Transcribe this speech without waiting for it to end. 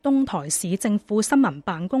東台市政府新聞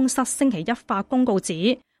辦公室星期一發公告指，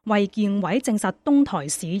衛健委證實東台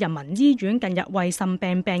市人民醫院近日為腎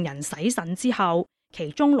病病人洗腎之後，其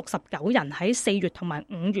中69人喺4月同埋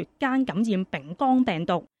5月間感染丙肝病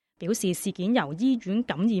毒，表示事件由醫院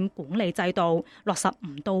感染管理制度落實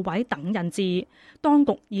唔到位等引致。當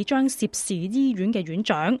局已將涉事醫院嘅院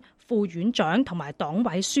長、副院長同埋黨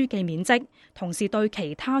委書記免職，同時對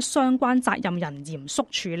其他相關責任人嚴肅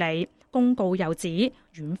處理。公告又指，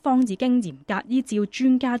院方已經嚴格依照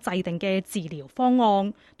專家制定嘅治療方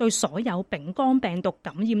案，對所有丙肝病毒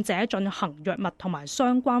感染者進行藥物同埋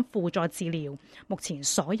相關輔助治療。目前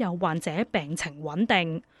所有患者病情穩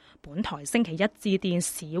定。本台星期一致電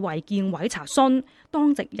市衛健委查詢，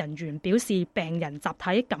當值人員表示病人集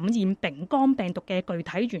體感染丙肝病毒嘅具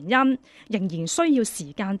體原因仍然需要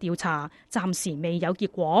時間調查，暫時未有結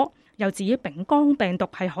果。又指丙肝病毒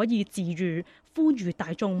係可以治癒，呼籲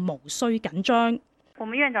大眾無需緊張。我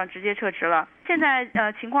們院長直接撤職了，現在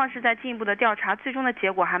情況是在進一步的調查，最終的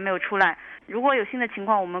結果還沒有出來。如果有新的情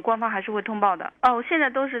況，我們官方還是會通報的。現在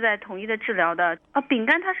都是在統一的治療的。丙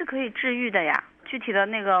肝它是可以治癒的呀，具體的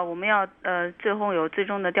那個我們要最後有最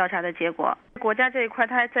終的調查的結果。國家這一塊，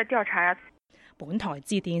它還在調查呀。本台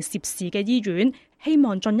致電涉事嘅醫院，希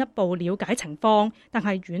望進一步了解情況，但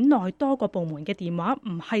係院內多個部門嘅電話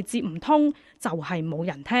唔係接唔通，就係冇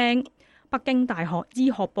人聽。北京大學醫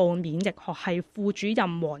學部免疫學系副主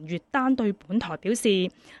任黃月丹對本台表示，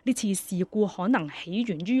呢次事故可能起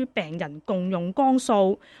源於病人共用肝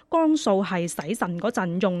素，肝素係洗腎嗰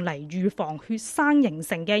陣用嚟預防血栓形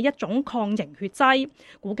成嘅一種抗凝血劑，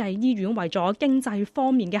估計醫院為咗經濟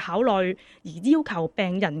方面嘅考慮，而要求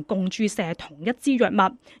病人共注射同一支藥物，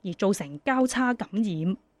而造成交叉感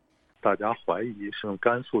染。大家懷疑使用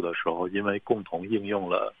肝素的時候，因為共同應用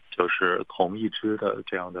了就是同一支的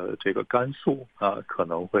這樣的這個肝素可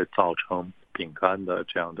能會造成丙肝的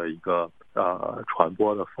這樣的一個傳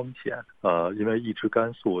播的風險。因為一支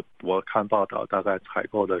肝素，我看報道大概採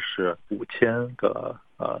購的是5000個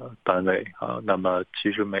單位那麼其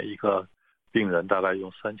實每一個病人大概用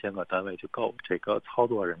3000個單位就夠。這個操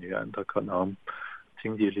作人員的可能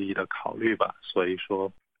經濟利益的考慮吧，所以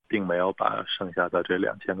說並沒有把剩下的這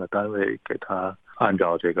2000個單位給他按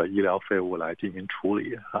照這個醫療廢物來進行處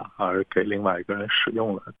理而給另外一個人使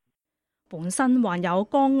用了。本身患有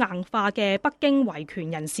肝硬化嘅北京維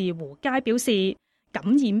權人士胡佳表示，感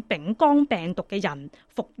染丙肝病毒嘅人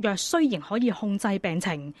服藥雖然可以控制病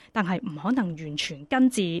情，但係唔可能完全根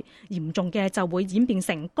治，嚴重嘅就會演變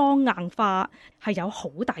成肝硬化，係有好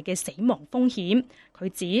大嘅死亡風險。佢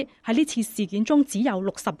指喺呢次事件中只有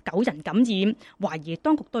69人感染，懷疑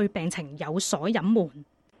當局對病情有所隱瞞。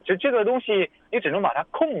就這個東西你只能把它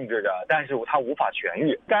控制着，但是它無法痊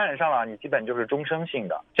癒。感染上了你基本就是終生性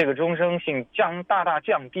的，這個終生性大大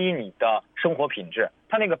降低你的生活品質。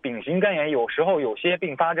它那個丙型肝炎有時候有些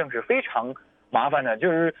併發症是非常麻煩的，就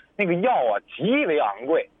是那個藥極為昂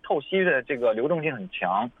貴，透析的這個流動性很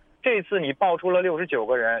強。這次你爆出了69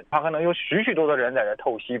個人，它可能有許多的人在這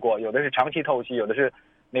透析過，有的是長期透析，有的是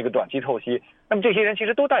那個短期透析，那麼這些人其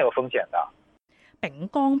實都帶有風險的。丙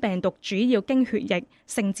肝病毒主要經血液、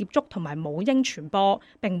性接觸同埋母嬰傳播，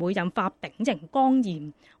並會引發丙型肝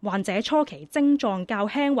炎。患者初期症狀較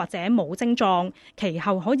輕或者冇症狀，其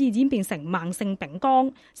後可以演變成慢性丙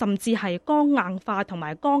肝，甚至係肝硬化同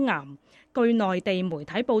埋肝癌。據內地媒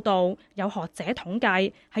體報道，有學者統計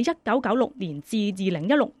喺1996年至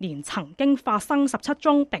2016年曾經發生17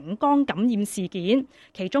宗丙肝感染事件，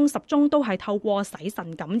其中10宗都係透過洗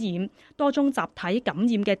腎感染，多宗集體感染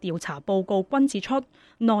嘅調查報告均指出，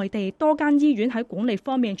內地多間醫院喺管理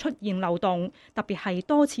方面出現漏洞，特別係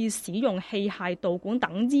多次使用器械導管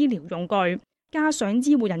等醫療用具，加上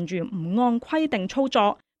醫護人員唔按規定操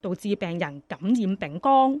作，導致病人感染丙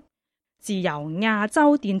肝。自由亞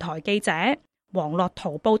洲電台記者黃樂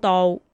圖報道。